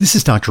This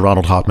is Dr.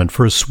 Ronald Hoffman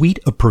for a suite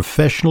of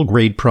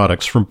professional-grade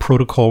products from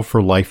Protocol for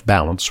Life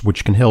Balance,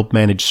 which can help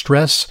manage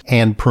stress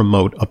and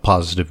promote a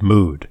positive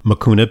mood.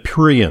 Mucuna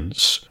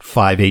pruriens,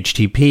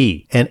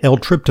 5-HTP, and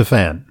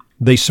L-tryptophan.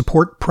 They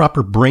support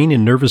proper brain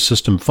and nervous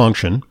system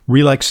function,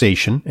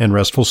 relaxation, and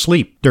restful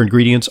sleep. Their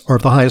ingredients are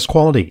of the highest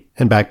quality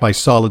and backed by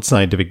solid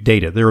scientific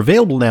data. They're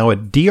available now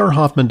at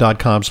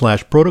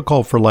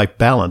drhoffman.com/protocol for life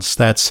balance.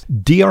 That's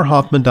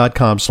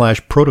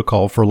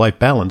drhoffman.com/protocol for life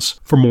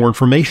balance for more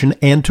information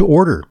and to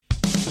order.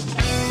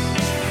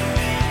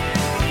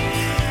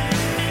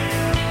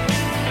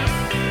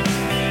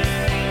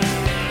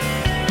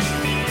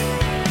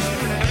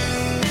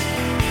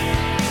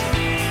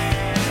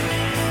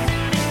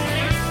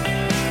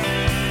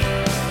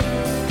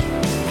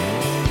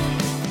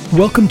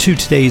 Welcome to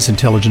today's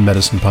Intelligent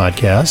Medicine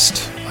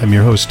Podcast. I'm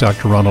your host,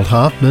 Dr. Ronald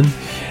Hoffman,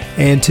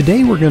 and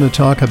today we're going to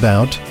talk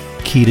about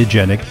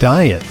ketogenic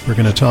diet. We're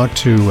going to talk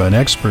to an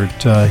expert.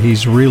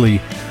 He's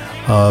really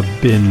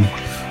been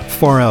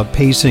far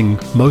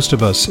outpacing most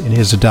of us in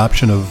his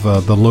adoption of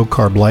the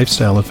low-carb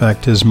lifestyle. In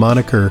fact, his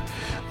moniker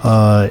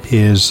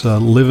is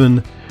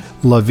Livin'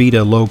 La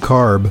Vida Low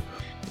Carb.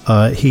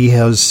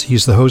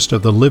 He's the host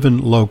of the Livin'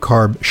 Low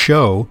Carb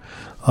show.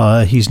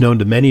 He's known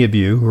to many of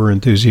you who are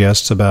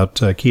enthusiasts about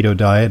keto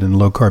diet and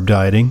low-carb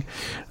dieting.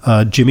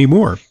 Jimmy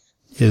Moore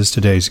is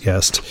today's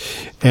guest.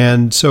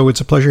 And so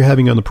it's a pleasure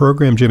having you on the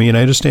program, Jimmy. And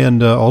I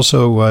understand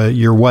also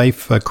your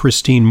wife,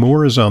 Christine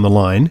Moore, is on the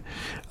line.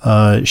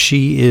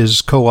 She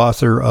is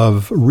co-author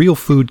of Real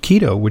Food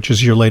Keto, which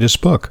is your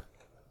latest book.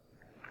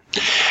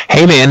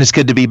 Hey, man, it's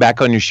good to be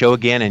back on your show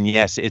again. And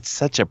yes, it's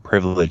such a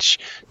privilege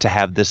to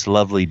have this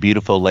lovely,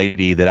 beautiful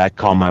lady that I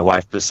call my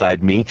wife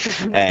beside me.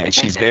 And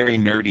she's very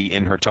nerdy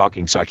in her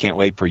talking, so I can't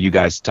wait for you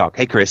guys to talk.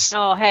 Hey, Chris.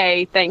 Oh,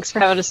 hey, thanks for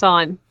having us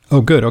on.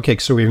 Oh, good. Okay,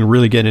 so we can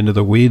really get into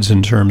the weeds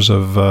in terms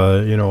of,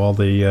 all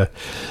the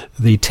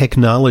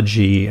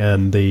technology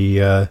and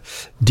the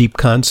deep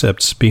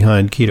concepts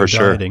behind keto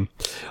dieting.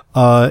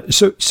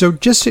 So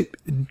just to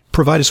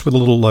provide us with a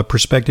little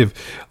perspective,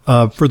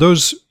 for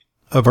those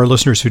of our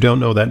listeners who don't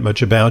know that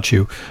much about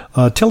you,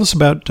 tell us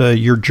about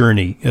your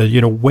journey.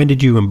 When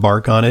did you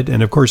embark on it?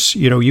 And of course,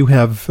 you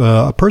have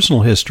a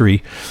personal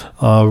history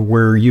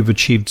where you've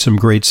achieved some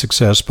great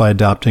success by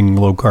adopting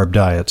low-carb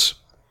diets.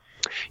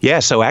 Yeah,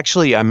 so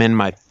actually I'm in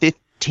my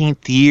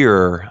 15th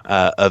year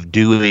of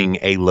doing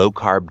a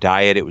low-carb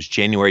diet. It was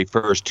January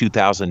 1st,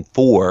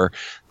 2004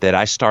 that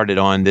I started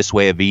on this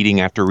way of eating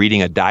after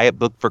reading a diet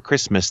book for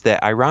Christmas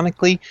that,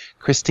 ironically,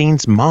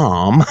 Christine's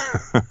mom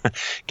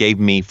gave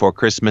me for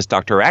Christmas,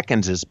 Dr.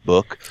 Atkins'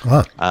 book.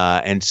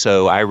 And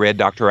so I read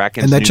Dr.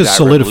 Atkins' And that just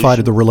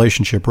solidified the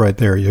relationship right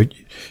there.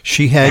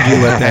 She had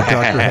you at that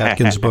Dr.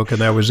 Atkins book,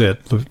 and that was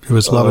it. It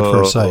was love at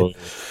first sight.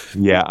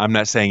 Yeah, I'm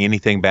not saying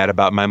anything bad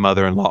about my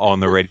mother-in-law on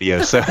the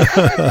radio, so...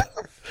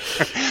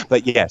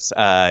 But yes,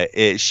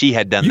 she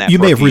had done that. You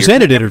may have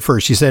resented it at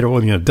first. She said, "Well,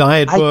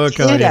 diet book."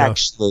 I did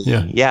actually.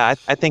 Yeah.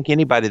 I think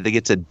anybody that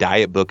gets a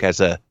diet book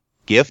as a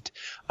gift,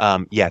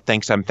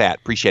 thanks. I'm fat.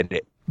 Appreciate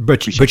it.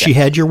 But she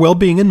had your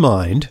well-being in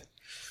mind.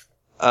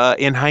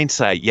 In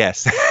hindsight,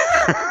 yes.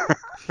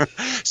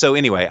 So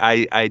anyway,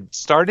 I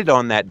started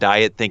on that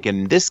diet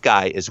thinking this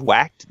guy is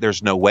whacked.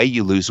 There's no way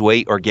you lose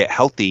weight or get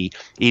healthy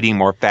eating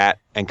more fat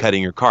and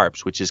cutting your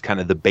carbs, which is kind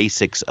of the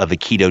basics of a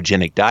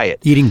ketogenic diet.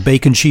 Eating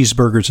bacon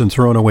cheeseburgers and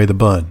throwing away the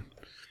bun.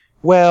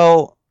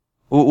 Well,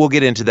 we'll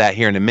get into that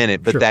here in a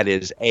minute, but That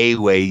is a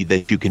way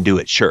that you can do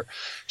it, sure.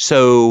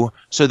 So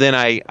then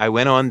I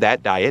went on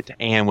that diet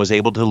and was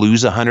able to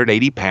lose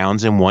 180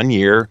 pounds in 1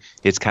 year.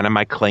 It's kind of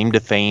my claim to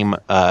fame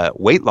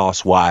weight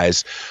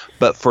loss-wise.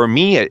 But for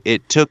me,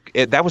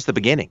 that was the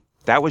beginning.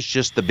 That was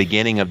just the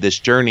beginning of this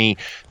journey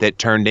that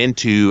turned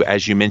into,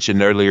 as you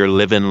mentioned earlier,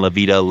 Livin' La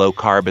Vida Low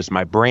Carb as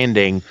my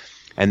branding,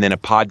 and then a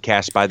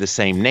podcast by the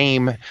same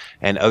name,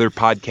 and other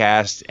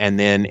podcasts, and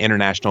then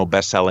international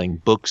best-selling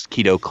books,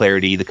 Keto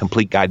Clarity, The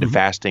Complete Guide to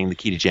Fasting, The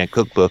Ketogenic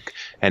Cookbook,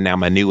 and now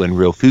my new one,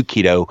 Real Food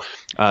Keto.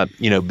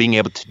 Being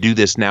able to do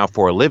this now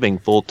for a living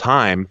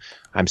full-time,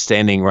 I'm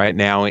standing right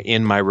now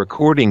in my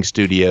recording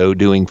studio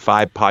doing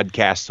 5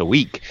 podcasts a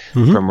week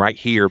from right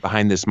here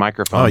behind this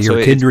microphone. Oh, you're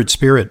a kindred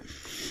spirit.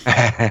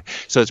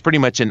 So it's pretty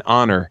much an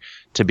honor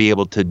to be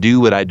able to do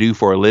what I do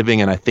for a living.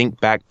 And I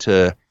think back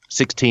to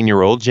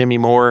 16-year-old Jimmy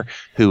Moore,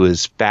 who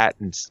is fat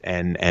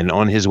and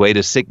on his way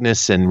to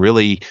sickness and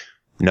really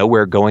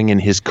nowhere going in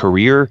his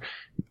career.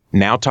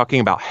 Now talking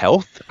about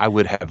health, I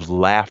would have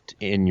laughed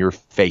in your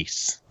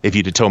face if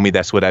you'd have told me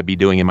that's what I'd be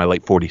doing in my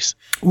late 40s.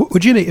 Well,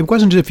 Jimmy, it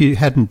wasn't as if you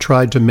hadn't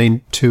tried to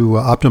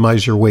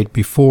optimize your weight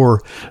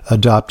before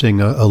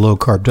adopting a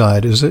low-carb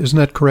diet. Isn't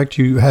that correct?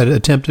 You had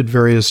attempted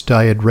various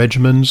diet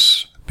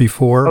regimens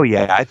before? Oh,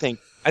 yeah.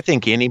 I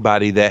think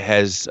anybody that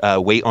has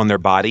weight on their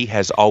body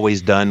has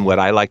always done what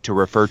I like to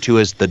refer to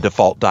as the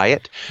default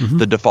diet.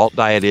 The default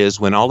diet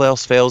is when all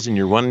else fails and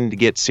you're wanting to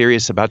get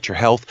serious about your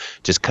health,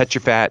 just cut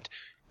your fat,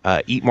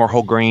 eat more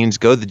whole grains,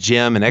 go to the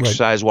gym and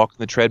exercise, walk on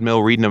the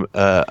treadmill, reading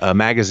a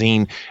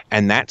magazine,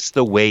 and that's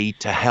the way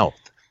to health.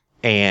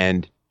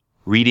 And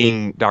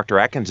reading Dr.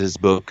 Atkins'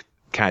 book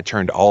kind of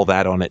turned all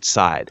that on its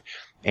side.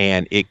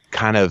 And it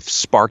kind of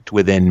sparked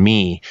within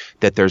me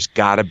that there's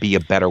got to be a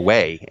better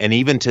way. And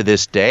even to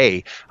this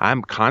day,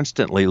 I'm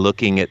constantly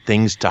looking at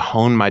things to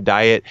hone my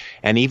diet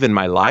and even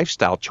my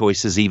lifestyle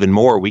choices even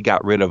more. We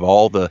got rid of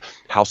all the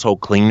household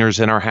cleaners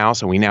in our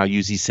house, and we now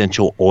use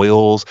essential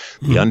oils.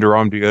 The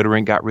underarm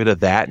deodorant, got rid of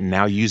that, and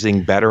now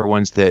using better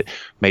ones that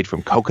made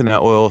from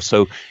coconut oil.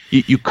 So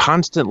you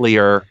constantly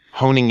are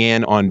honing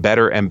in on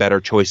better and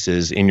better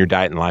choices in your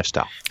diet and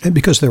lifestyle. And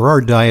because there are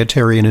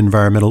dietary and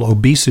environmental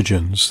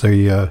obesogens,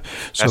 the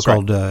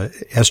so-called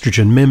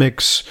estrogen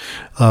mimics,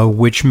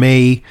 which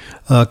may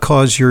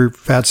cause your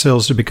fat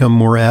cells to become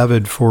more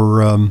avid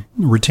for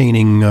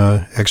retaining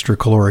extra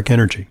caloric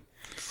energy.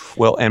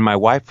 Well, and my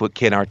wife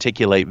can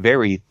articulate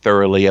very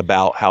thoroughly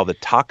about how the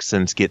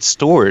toxins get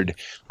stored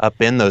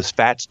up in those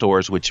fat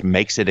stores, which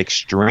makes it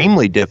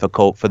extremely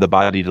difficult for the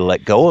body to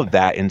let go of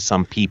that in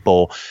some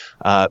people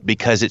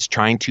because it's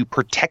trying to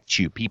protect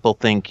you. People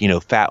think,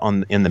 fat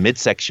in the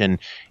midsection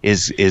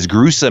is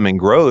gruesome and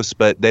gross,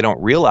 but they don't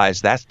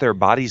realize that's their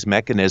body's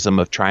mechanism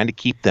of trying to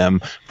keep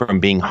them from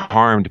being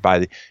harmed by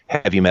the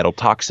heavy metal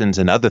toxins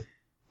and other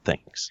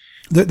things.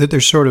 They're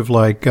sort of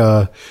like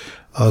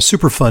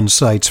Superfund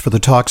sites for the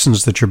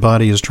toxins that your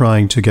body is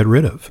trying to get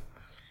rid of.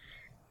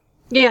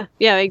 Yeah,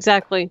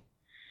 exactly.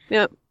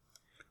 Yep.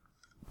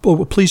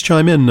 Well, please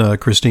chime in,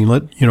 Christine.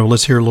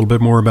 Let's hear a little bit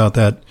more about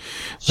that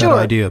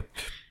idea.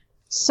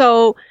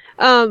 So,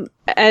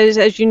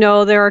 as you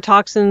know, there are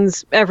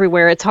toxins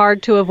everywhere. It's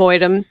hard to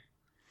avoid them,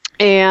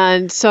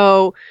 and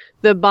so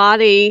the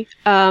body,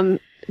 the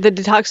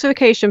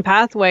detoxification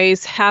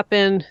pathways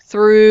happen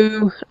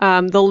through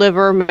the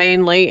liver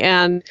mainly,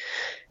 and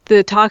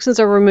the toxins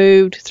are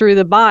removed through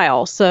the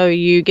bile. So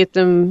you get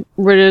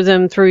rid of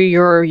them through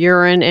your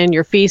urine and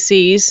your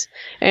feces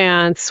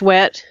and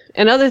sweat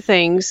and other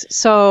things.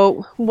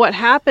 So what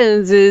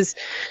happens is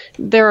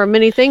there are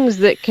many things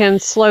that can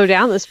slow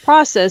down this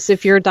process.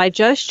 If your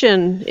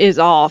digestion is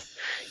off,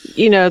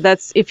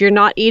 that's if you're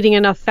not eating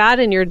enough fat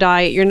in your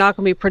diet, you're not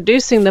going to be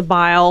producing the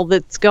bile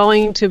that's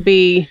going to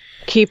be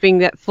keeping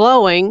that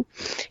flowing.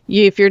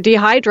 If you're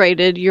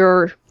dehydrated,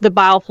 the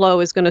bile flow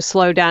is going to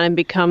slow down and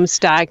become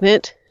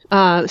stagnant.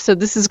 So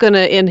this is going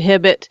to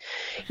inhibit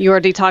your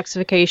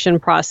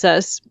detoxification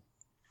process.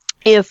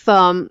 If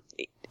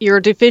you're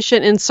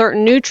deficient in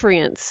certain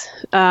nutrients,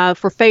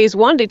 for phase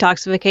 1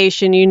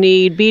 detoxification, you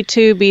need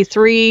B2,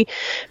 B3,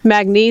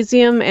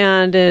 magnesium,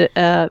 and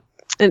an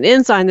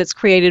enzyme that's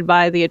created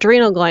by the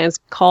adrenal glands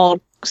called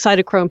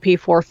cytochrome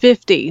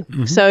P450.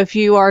 Mm-hmm. So if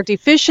you are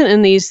deficient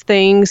in these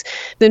things,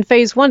 then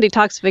phase 1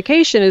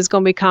 detoxification is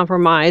going to be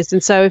compromised.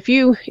 And so if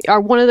you are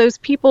one of those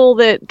people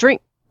that drink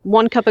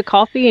 1 cup of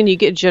coffee and you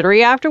get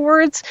jittery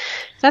afterwards,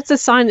 that's a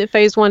sign that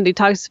phase 1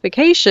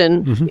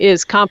 detoxification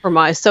is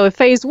compromised. So if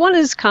phase 1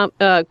 is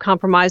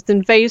compromised,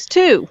 then phase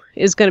 2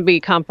 is going to be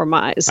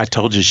compromised. I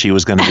told you she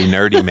was going to be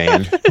nerdy,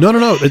 man.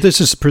 No. This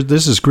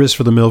is grist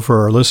for the mill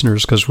for our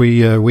listeners, because we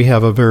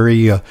have a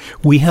wonky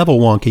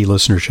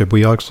listenership.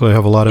 We also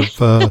have a lot of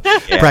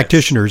yes.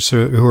 practitioners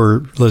who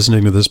are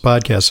listening to this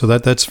podcast. So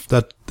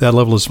that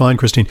level is fine,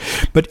 Christine.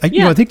 But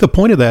I think the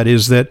point of that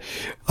is that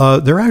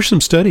there are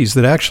some studies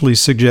that actually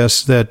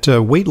suggest that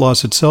weight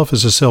loss itself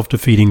is a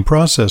self-defeating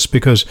process,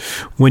 because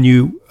when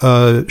you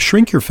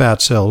shrink your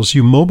fat cells,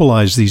 you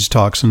mobilize these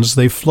toxins,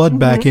 they flood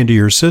back into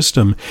your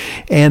system,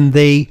 and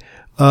they're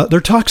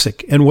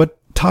toxic. And what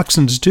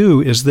toxins do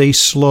is they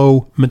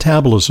slow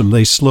metabolism,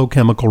 they slow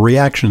chemical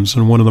reactions.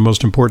 And one of the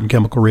most important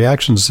chemical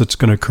reactions that's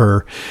going to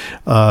occur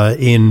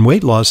in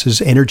weight loss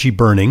is energy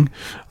burning,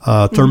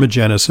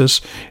 thermogenesis.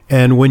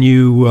 And when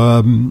you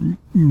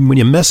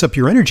mess up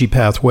your energy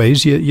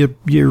pathways,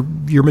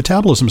 your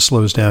metabolism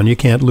slows down. You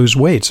can't lose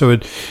weight. So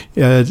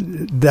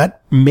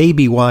that may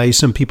be why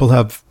some people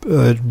have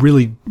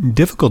really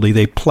difficulty.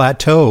 They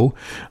plateau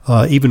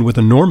even with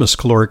enormous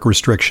caloric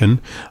restriction.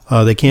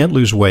 They can't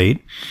lose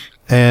weight.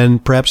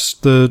 And perhaps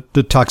the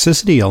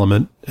toxicity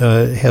element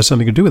has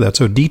something to do with that.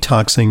 So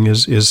detoxing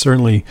is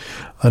certainly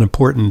an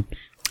important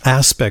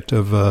aspect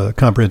of a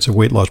comprehensive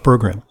weight loss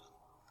program.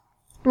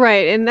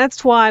 Right. And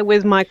that's why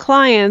with my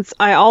clients,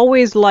 I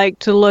always like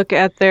to look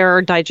at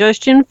their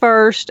digestion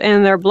first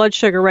and their blood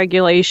sugar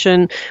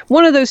regulation.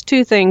 One of those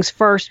two things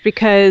first,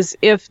 because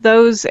if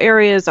those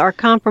areas are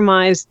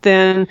compromised,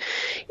 then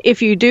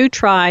if you do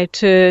try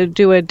to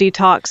do a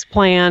detox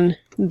plan,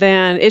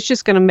 then it's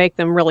just going to make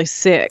them really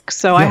sick.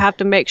 So I have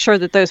to make sure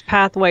that those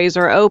pathways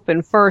are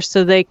open first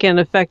so they can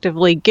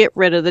effectively get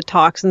rid of the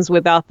toxins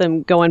without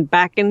them going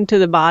back into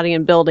the body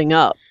and building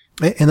up.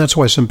 And that's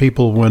why some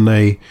people, when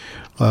they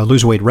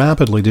lose weight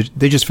rapidly,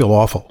 they just feel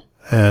awful.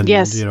 And,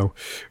 yes.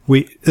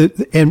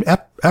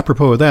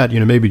 Apropos of that,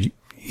 maybe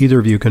either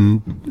of you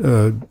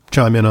can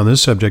chime in on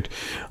this subject.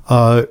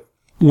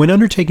 When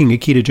undertaking a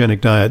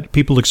ketogenic diet,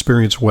 people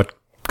experience what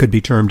could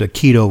be termed a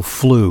keto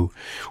flu.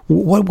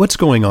 What's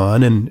going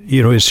on?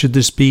 And, should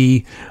this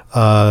be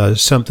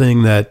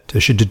something that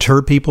should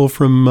deter people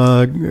from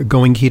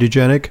going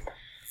ketogenic?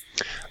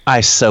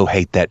 I so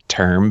hate that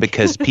term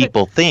because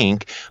people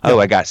think, oh,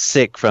 I got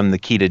sick from the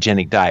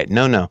ketogenic diet.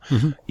 No.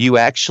 Mm-hmm. You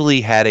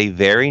actually had a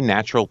very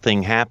natural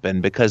thing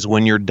happen, because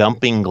when you're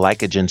dumping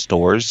glycogen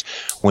stores,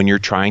 when you're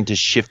trying to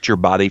shift your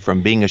body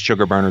from being a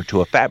sugar burner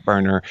to a fat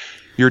burner,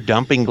 you're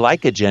dumping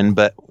glycogen,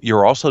 but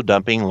you're also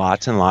dumping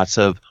lots and lots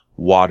of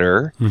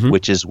water, mm-hmm.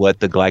 which is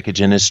what the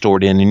glycogen is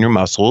stored in your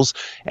muscles,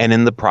 and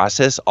in the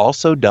process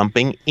also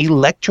dumping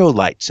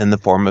electrolytes in the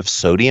form of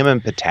sodium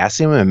and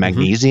potassium and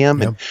magnesium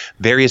mm-hmm. and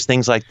various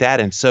things like that.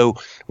 And so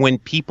when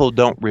people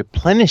don't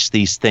replenish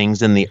these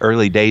things in the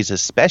early days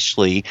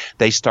especially,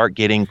 they start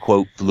getting,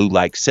 quote,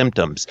 flu-like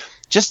symptoms.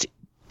 Just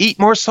eat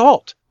more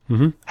salt,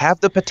 mm-hmm. have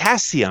the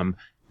potassium,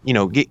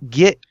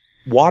 get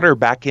water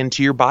back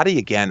into your body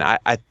again.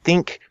 I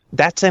think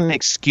that's an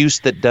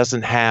excuse that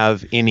doesn't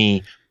have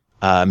any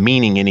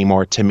meaning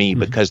anymore to me,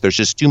 mm-hmm. because there's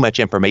just too much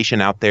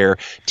information out there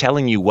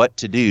telling you what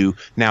to do.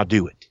 Now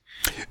do it.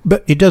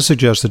 But it does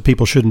suggest that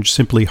people shouldn't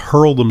simply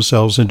hurl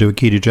themselves into a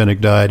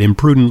ketogenic diet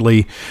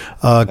imprudently,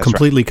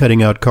 completely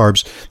cutting out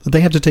carbs.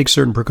 They have to take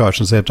certain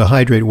precautions. They have to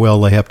hydrate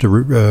well. They have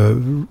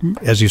to,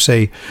 as you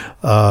say,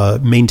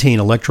 maintain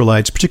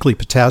electrolytes, particularly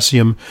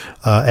potassium.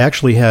 I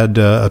actually had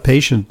a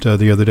patient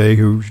the other day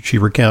who she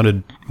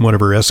recounted one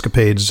of her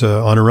escapades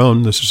on her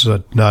own. This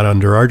is not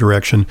under our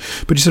direction.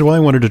 But she said, well, I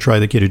wanted to try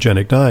the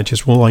ketogenic diet. She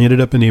said, well, I ended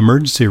up in the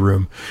emergency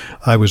room.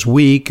 I was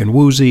weak and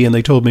woozy, and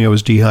they told me I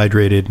was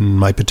dehydrated, and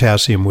my potassium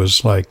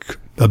was like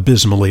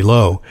abysmally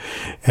low.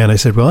 And I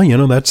said, well,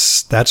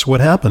 that's what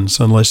happens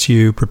unless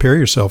you prepare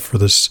yourself for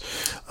this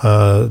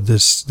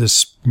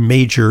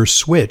major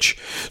switch.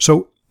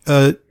 So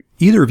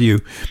either of you,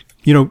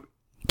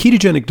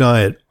 ketogenic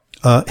diet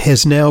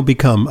has now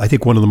become, I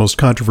think, one of the most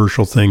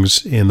controversial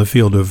things in the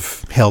field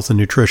of health and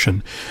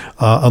nutrition.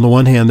 On the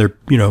one hand, there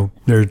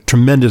are a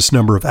tremendous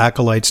number of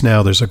acolytes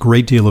now. There's a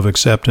great deal of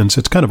acceptance.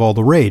 It's kind of all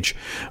the rage.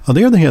 On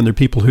the other hand, there are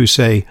people who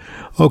say,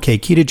 okay,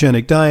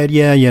 ketogenic diet,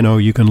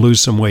 you can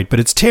lose some weight, but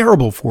it's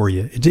terrible for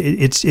you.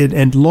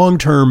 And long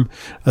term,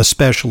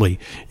 especially,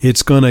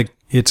 it's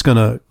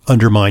gonna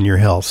undermine your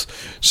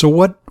health. So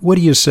what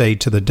do you say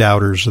to the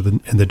doubters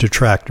and the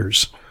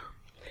detractors?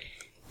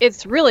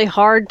 It's really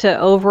hard to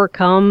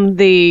overcome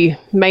the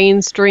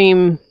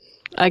mainstream,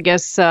 I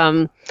guess,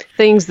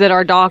 things that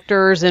our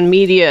doctors and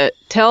media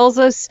tells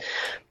us.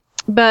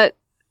 But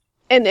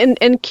and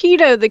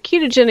keto, the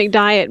ketogenic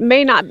diet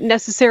may not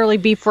necessarily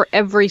be for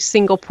every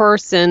single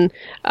person.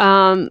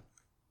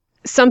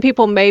 Some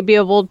people may be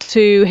able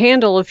to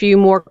handle a few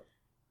more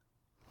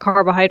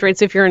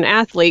carbohydrates if you're an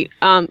athlete.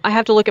 I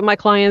have to look at my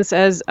clients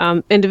as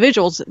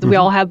individuals. Mm-hmm. We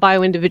all have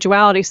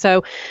bioindividuality,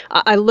 so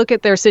I look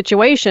at their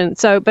situation.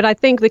 But I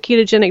think the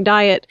ketogenic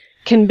diet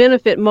can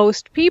benefit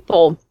most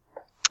people,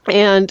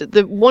 and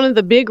one of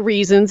the big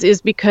reasons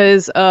is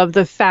because of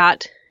the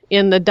fat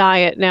in the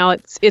diet. Now,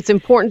 it's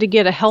important to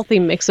get a healthy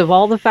mix of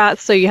all the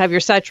fats. So you have your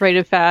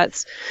saturated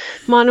fats,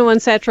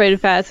 monounsaturated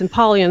fats, and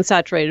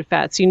polyunsaturated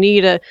fats. You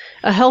need a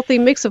healthy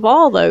mix of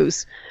all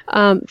those.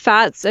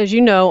 Fats, as you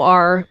know,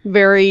 are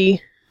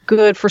very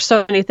good for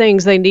so many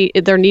things.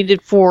 They're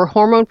needed for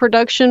hormone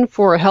production,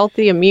 for a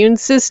healthy immune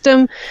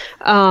system.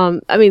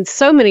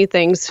 So many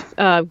things.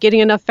 Getting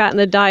enough fat in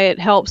the diet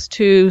helps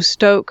to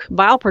stoke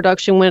bile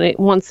production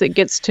once it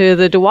gets to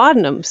the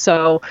duodenum.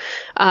 So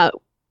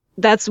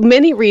that's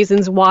many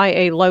reasons why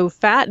a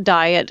low-fat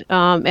diet,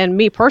 and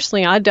me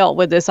personally, I dealt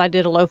with this. I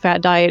did a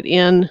low-fat diet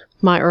in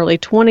my early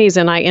 20s,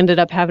 and I ended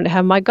up having to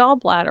have my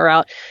gallbladder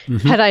out.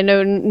 Mm-hmm. Had I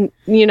known,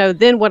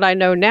 then what I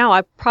know now,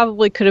 I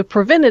probably could have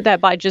prevented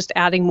that by just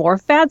adding more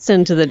fats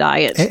into the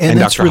diet. And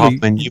that's Dr. Really,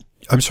 Hoffman,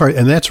 I'm sorry,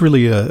 and that's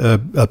really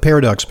a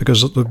paradox,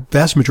 because the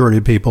vast majority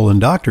of people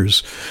and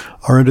doctors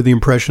are under the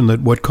impression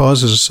that what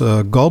causes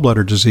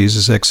gallbladder disease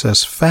is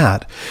excess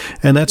fat.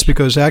 And that's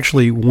because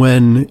actually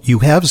when you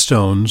have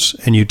stones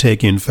and you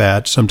take in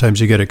fat,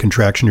 sometimes you get a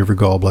contraction of your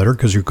gallbladder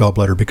because your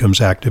gallbladder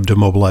becomes active to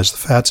mobilize the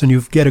fats and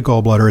you get a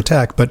gallbladder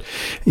attack. But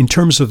in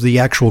terms of the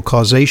actual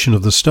causation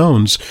of the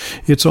stones,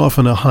 it's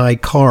often a high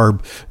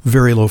carb,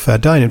 very low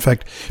fat diet. In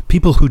fact,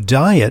 people who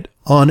diet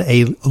on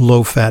a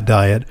low fat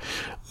diet,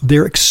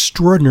 they're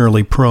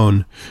extraordinarily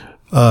prone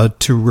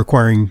to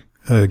requiring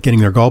getting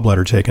their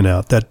gallbladder taken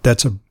out.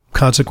 That's a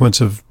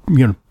consequence of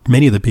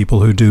many of the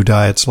people who do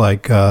diets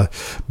like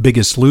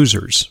Biggest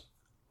Losers.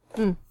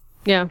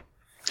 Yeah.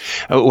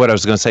 What I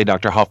was going to say,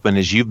 Dr. Hoffman,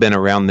 is you've been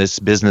around this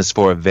business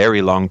for a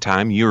very long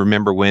time. You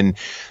remember when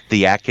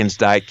the Atkins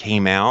diet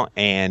came out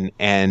and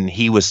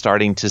he was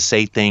starting to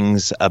say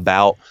things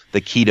about the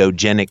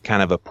ketogenic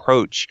kind of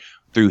approach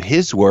through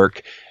his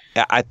work.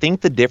 I think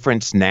the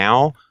difference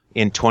now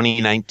in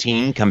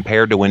 2019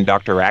 compared to when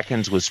Dr.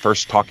 Atkins was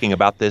first talking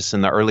about this in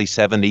the early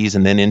 70s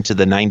and then into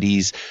the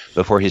 90s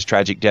before his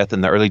tragic death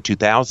in the early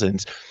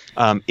 2000s,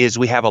 is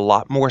we have a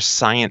lot more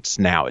science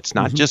now. It's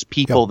not just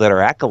people that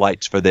are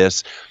acolytes for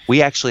this.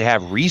 We actually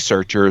have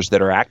researchers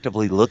that are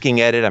actively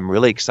looking at it. I'm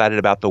really excited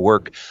about the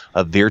work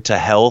of Virta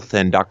Health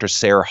and Dr.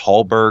 Sarah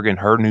Hallberg and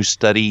her new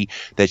study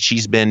that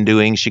she's been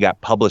doing. She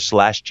got published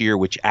last year,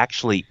 which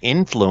actually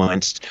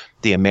influenced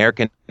the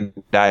American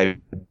Diabetes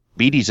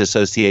Diabetes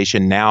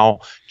Association now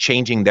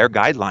changing their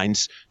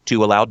guidelines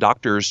to allow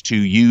doctors to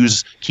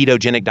use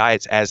ketogenic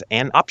diets as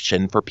an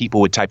option for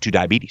people with type 2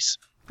 diabetes.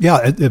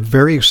 Yeah,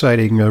 very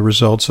exciting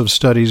results of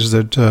studies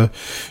that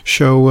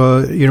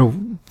show,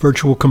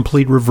 virtual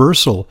complete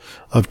reversal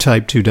of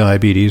type 2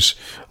 diabetes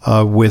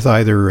with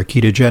either a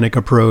ketogenic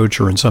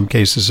approach or in some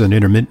cases an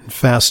intermittent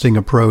fasting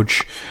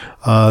approach.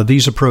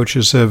 These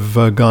approaches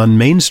have gone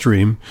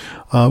mainstream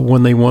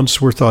when they once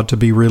were thought to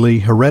be really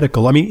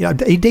heretical. I mean,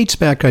 it dates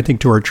back, I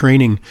think, to our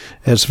training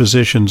as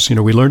physicians.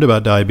 We learned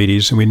about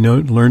diabetes and we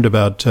learned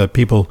about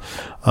people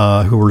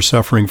who were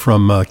suffering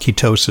from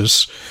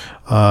ketosis.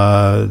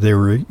 They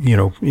were,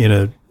 in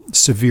a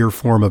severe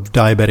form of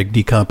diabetic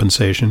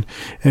decompensation,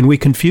 and we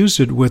confused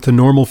it with a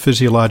normal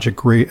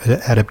physiologic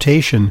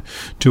adaptation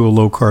to a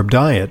low-carb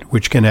diet,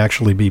 which can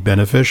actually be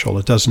beneficial.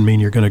 It doesn't mean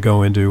you're going to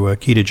go into a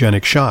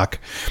ketogenic shock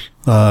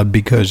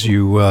because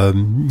you,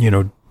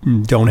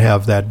 don't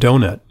have that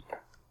donut.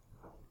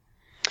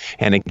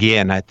 And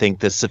again, I think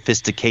the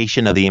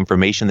sophistication of the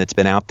information that's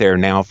been out there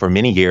now for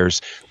many years,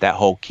 that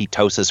whole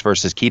ketosis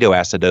versus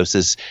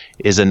ketoacidosis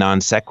is a non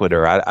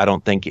sequitur. I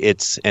don't think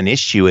it's an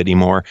issue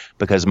anymore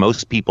because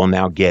most people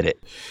now get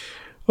it.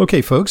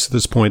 Okay, folks, at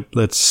this point,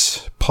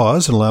 let's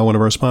pause and allow one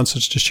of our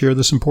sponsors to share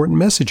this important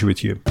message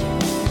with you.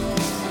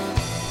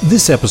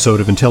 This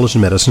episode of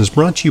Intelligent Medicine is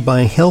brought to you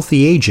by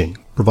Healthy Aging,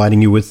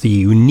 providing you with the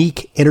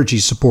unique energy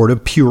support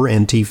of Pure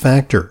NT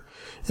Factor.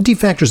 NT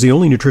Factor is the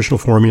only nutritional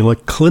formula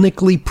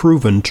clinically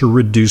proven to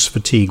reduce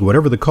fatigue,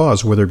 whatever the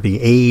cause, whether it be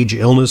age,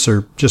 illness,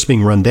 or just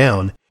being run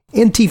down.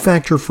 NT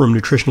Factor from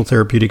Nutritional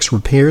Therapeutics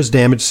repairs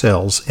damaged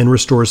cells and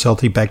restores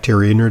healthy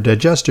bacteria in your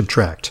digestive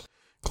tract.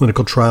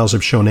 Clinical trials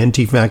have shown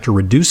NT Factor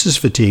reduces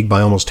fatigue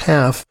by almost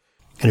half,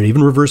 and it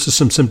even reverses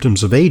some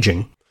symptoms of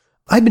aging.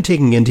 I've been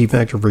taking NT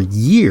Factor for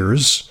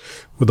years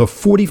with a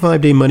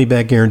 45-day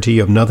money-back guarantee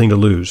of nothing to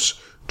lose.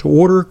 To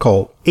order,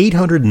 call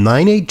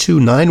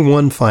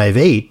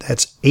 800-982-9158.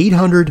 That's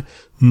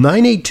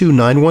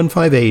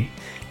 800-982-9158.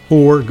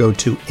 Or go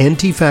to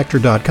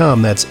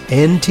ntfactor.com. That's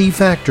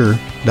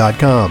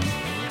ntfactor.com.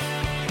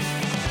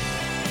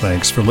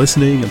 Thanks for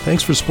listening, and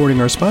thanks for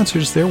supporting our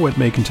sponsors. They're what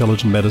make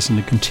Intelligent Medicine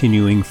a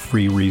continuing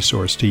free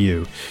resource to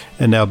you.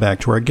 And now back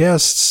to our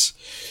guests,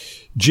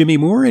 Jimmy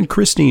Moore and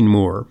Christine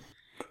Moore.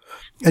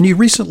 And you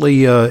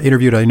recently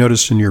interviewed, I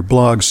noticed in your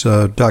blogs,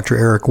 Dr.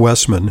 Eric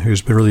Westman,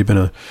 who's really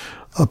been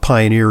a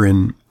pioneer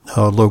in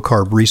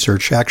low-carb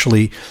research,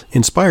 actually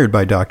inspired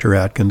by Dr.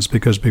 Atkins,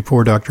 because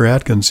before Dr.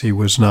 Atkins, he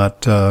was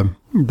not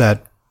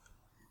that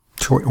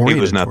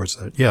oriented towards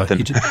that. Yeah,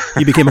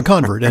 he became a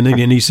convert, and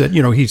he said,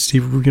 he's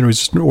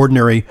an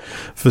ordinary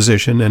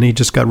physician, and he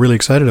just got really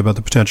excited about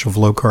the potential of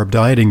low-carb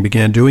dieting,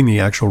 began doing the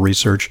actual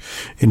research,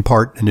 in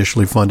part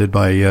initially funded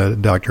by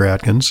Dr.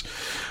 Atkins.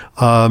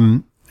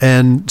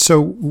 And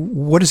so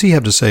what does he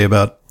have to say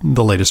about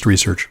the latest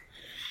research?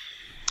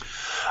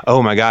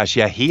 Oh my gosh,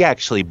 yeah, he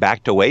actually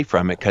backed away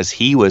from it because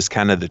he was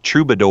kind of the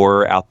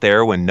troubadour out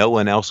there when no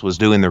one else was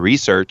doing the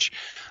research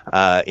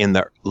in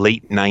the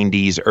late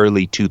 90s,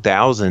 early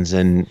 2000s,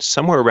 and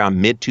somewhere around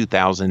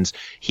mid-2000s,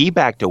 he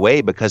backed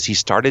away because he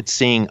started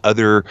seeing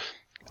other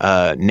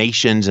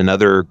nations and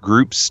other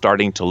groups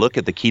starting to look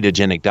at the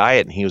ketogenic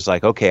diet, and he was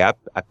like, okay, I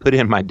put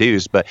in my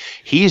dues, but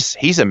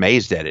he's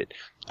amazed at it.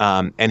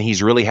 And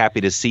he's really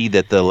happy to see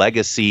that the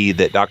legacy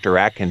that Dr.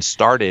 Atkins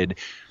started,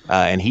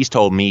 and he's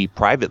told me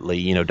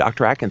privately,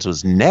 Dr. Atkins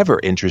was never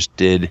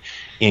interested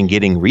in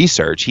getting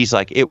research. He's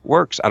like, it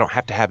works. I don't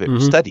have to have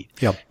it studied.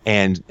 Yep.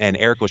 And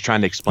Eric was trying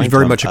to explain he's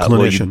very much a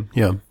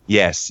clinician.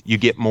 Yes, you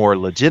get more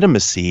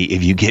legitimacy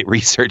if you get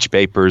research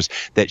papers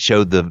that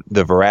show the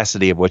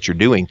veracity of what you're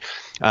doing.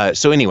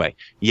 So anyway,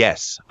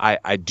 yes,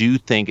 I do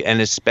think,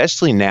 and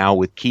especially now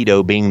with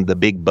keto being the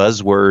big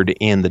buzzword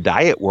in the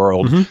diet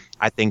world,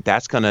 I think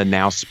that's going to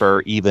now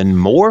spur even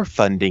more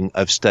funding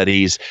of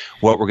studies.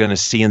 What we're going to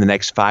see in the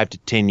next 5 to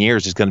 10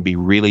 years is going to be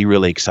really,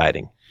 really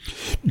exciting.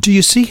 Do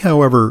you see,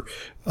 however,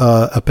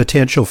 a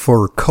potential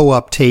for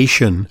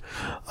co-optation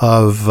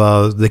of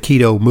the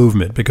keto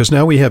movement? Because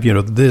now we have,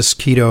 this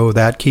keto,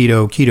 that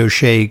keto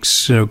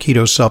shakes,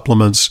 keto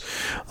supplements.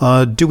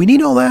 Do we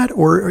need all that,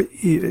 or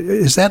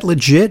is that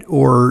legit,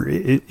 or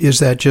is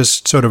that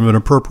just sort of an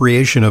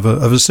appropriation of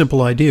a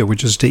simple idea,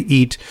 which is to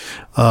eat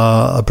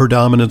a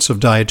predominance of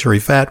dietary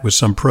fat with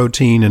some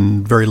protein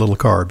and very little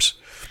carbs?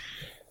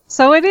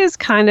 So it is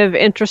kind of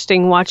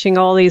interesting watching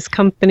all these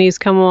companies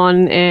come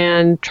on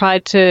and try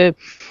to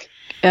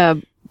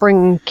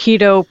bring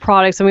keto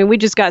products. I mean, we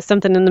just got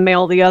something in the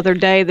mail the other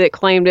day that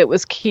claimed it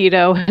was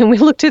keto, and we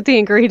looked at the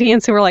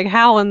ingredients and we're like,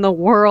 how in the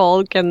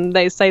world can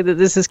they say that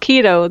this is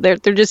keto? They're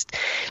just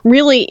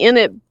really in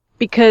it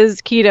because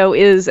keto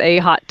is a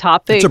hot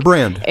topic. It's a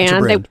brand.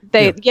 And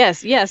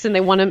yes, and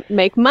they want to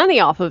make money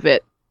off of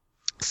it.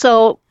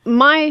 So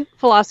my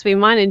philosophy,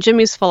 mine and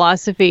Jimmy's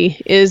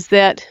philosophy, is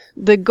that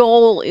the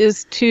goal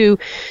is to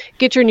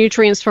get your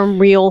nutrients from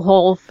real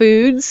whole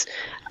foods.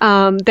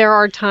 There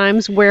are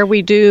times where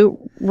we do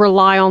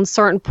rely on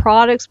certain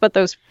products, but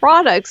those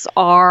products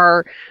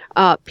are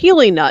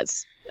peely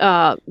nuts.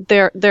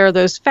 there are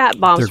those fat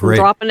bombs from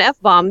dropping an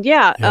F-bomb.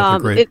 Yeah,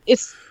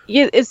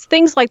 it's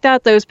things like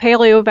that. Those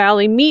Paleo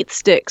Valley meat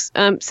sticks.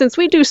 Since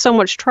we do so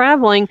much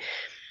traveling,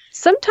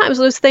 sometimes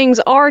those things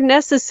are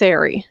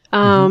necessary.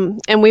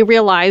 And we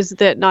realize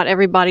that not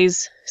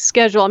everybody's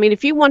schedule. I mean,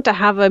 if you want to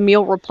have a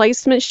meal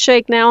replacement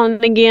shake now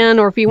and again,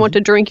 or if you want to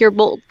drink your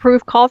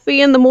bulletproof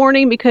coffee in the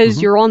morning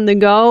because you're on the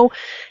go,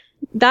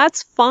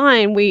 that's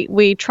fine.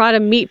 We try to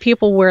meet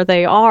people where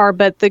they are,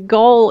 but the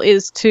goal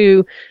is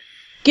to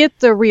get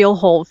the real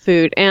whole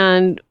food.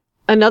 And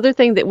another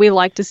thing that we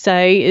like to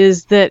say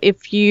is that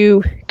if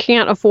you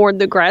can't afford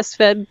the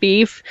grass-fed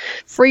beef,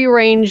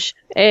 free-range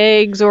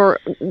eggs, or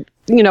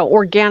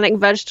organic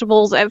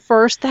vegetables at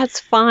first, that's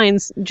fine.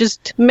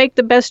 Just make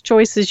the best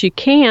choices you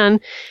can.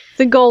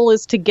 The goal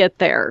is to get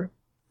there.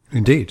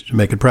 Indeed, to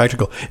make it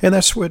practical. And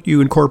that's what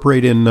you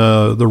incorporate in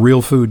the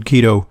Real Food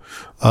Keto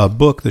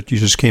book that you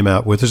just came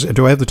out with.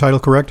 Do I have the title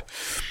correct?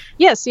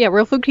 Yes,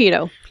 Real Food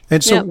Keto.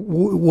 And so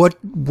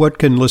what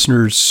can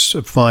listeners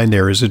find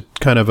there? Is it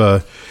kind of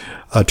a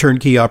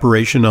turnkey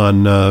operation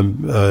on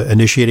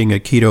initiating a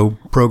keto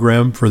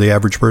program for the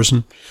average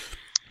person?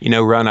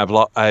 Ron,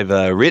 I've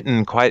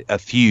written quite a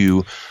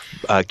few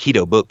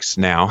keto books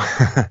now,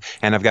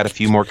 and I've got a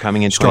few more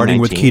coming in 2019.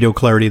 Starting with Keto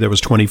Clarity, that was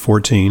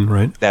 2014,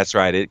 right? That's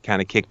right. It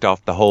kind of kicked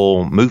off the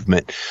whole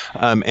movement.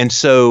 And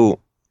so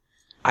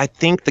I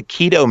think the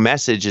keto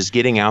message is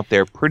getting out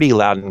there pretty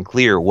loud and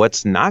clear.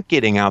 What's not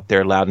getting out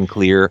there loud and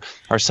clear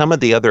are some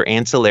of the other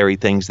ancillary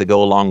things that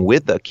go along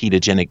with a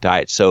ketogenic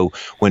diet. So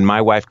when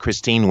my wife,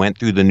 Christine, went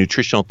through the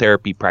nutritional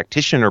therapy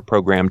practitioner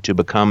program to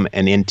become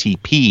an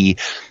NTP,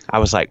 I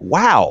was like,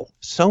 wow,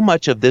 so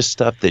much of this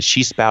stuff that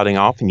she's spouting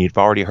off, and you've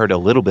already heard a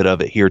little bit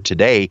of it here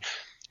today,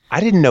 I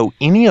didn't know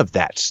any of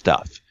that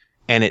stuff.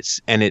 And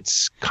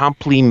it's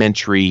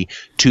complementary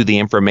to the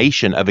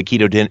information of a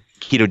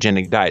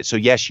ketogenic diet. So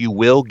yes, you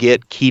will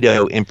get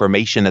keto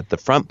information at the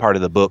front part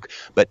of the book,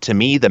 but to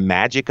me, the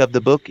magic of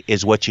the book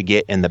is what you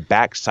get in the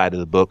back side of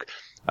the book,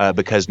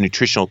 because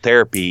nutritional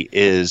therapy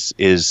is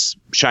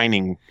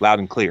shining loud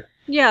and clear.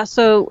 Yeah,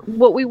 so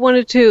what we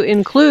wanted to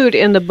include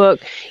in the book,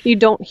 you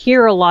don't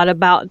hear a lot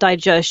about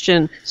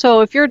digestion.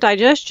 So if your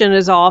digestion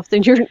is off,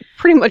 then you're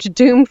pretty much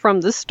doomed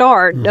from the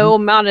start. No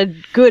amount of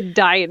good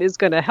diet is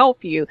going to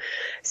help you.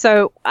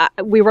 So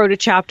we wrote a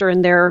chapter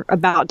in there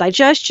about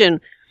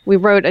digestion. We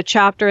wrote a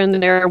chapter in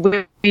there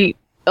where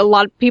a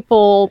lot of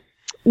people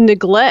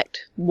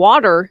neglect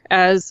water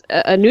as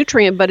a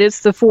nutrient, but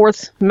it's the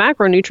fourth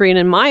macronutrient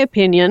in my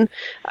opinion,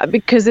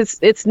 because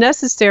it's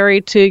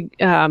necessary to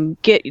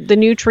get the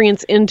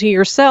nutrients into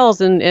your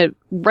cells, and it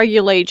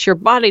regulates your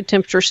body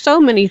temperature, so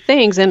many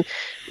things. And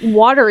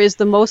water is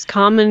the most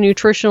common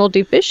nutritional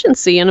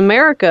deficiency in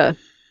America.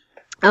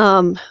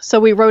 So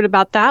we wrote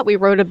about that. We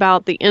wrote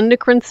about the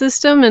endocrine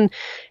system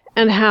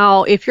and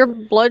how if your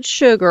blood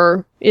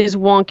sugar is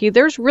wonky,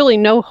 there's really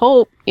no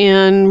hope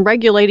in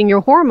regulating your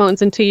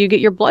hormones until you get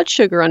your blood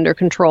sugar under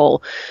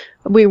control.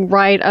 We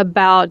write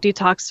about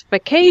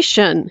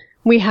detoxification.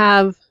 We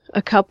have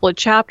a couple of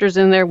chapters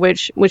in there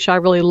which I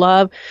really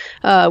love.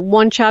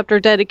 One chapter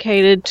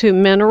dedicated to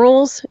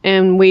minerals,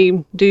 and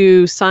we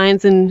do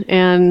signs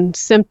and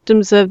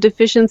symptoms of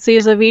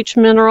deficiencies of each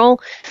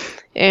mineral.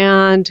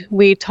 And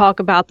we talk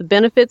about the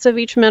benefits of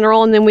each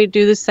mineral, and then we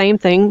do the same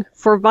thing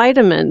for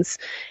vitamins.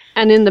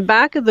 And in the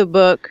back of the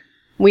book,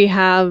 we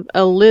have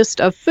a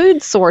list of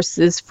food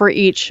sources for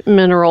each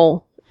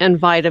mineral and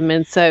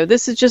vitamin. So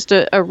this is just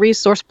a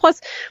resource.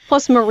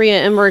 Plus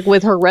Maria Emmerich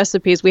with her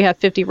recipes. We have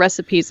 50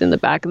 recipes in the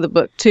back of the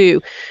book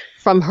too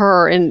from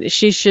her. And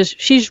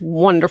she's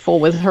wonderful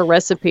with her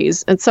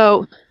recipes. And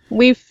so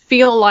we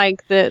feel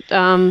like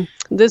that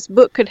this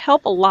book could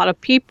help a lot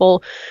of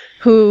people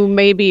who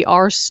maybe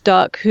are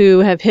stuck, who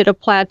have hit a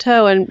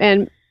plateau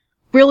and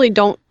really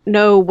don't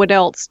know what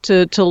else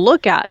to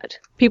look at.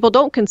 People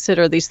don't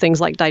consider these things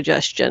like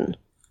digestion.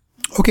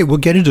 Okay, we'll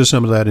get into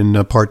some of that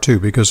in part two,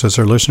 because as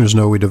our listeners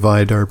know, we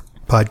divide our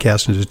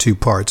podcast into two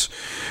parts.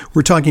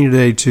 We're talking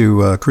today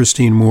to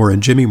Christine Moore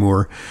and Jimmy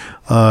Moore.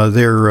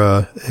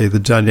 They're the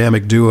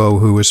dynamic duo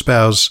who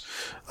espouse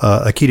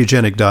a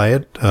ketogenic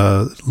diet.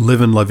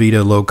 Livin' La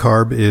Vida Low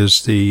Carb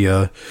is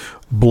the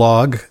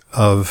blog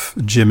of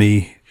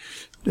Jimmy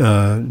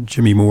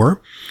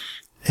Moore.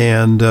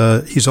 And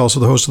he's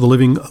also the host of the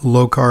Living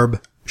Low Carb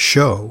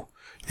show.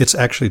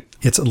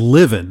 It's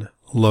Livin'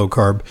 Low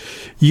Carb.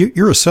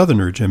 You're a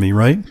Southerner, Jimmy,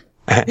 right?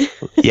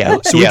 Yeah.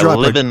 So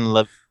Livin'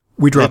 La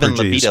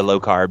Vida Low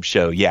Carb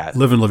show. Yeah.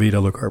 Livin' La Vida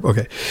Low Carb.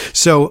 Okay.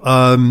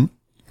 So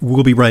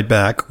we'll be right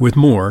back with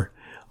more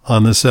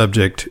on the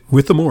subject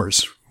with the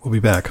Moores. We'll be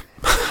back.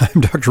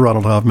 I'm Dr.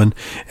 Ronald Hoffman,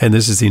 and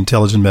this is the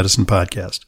Intelligent Medicine Podcast.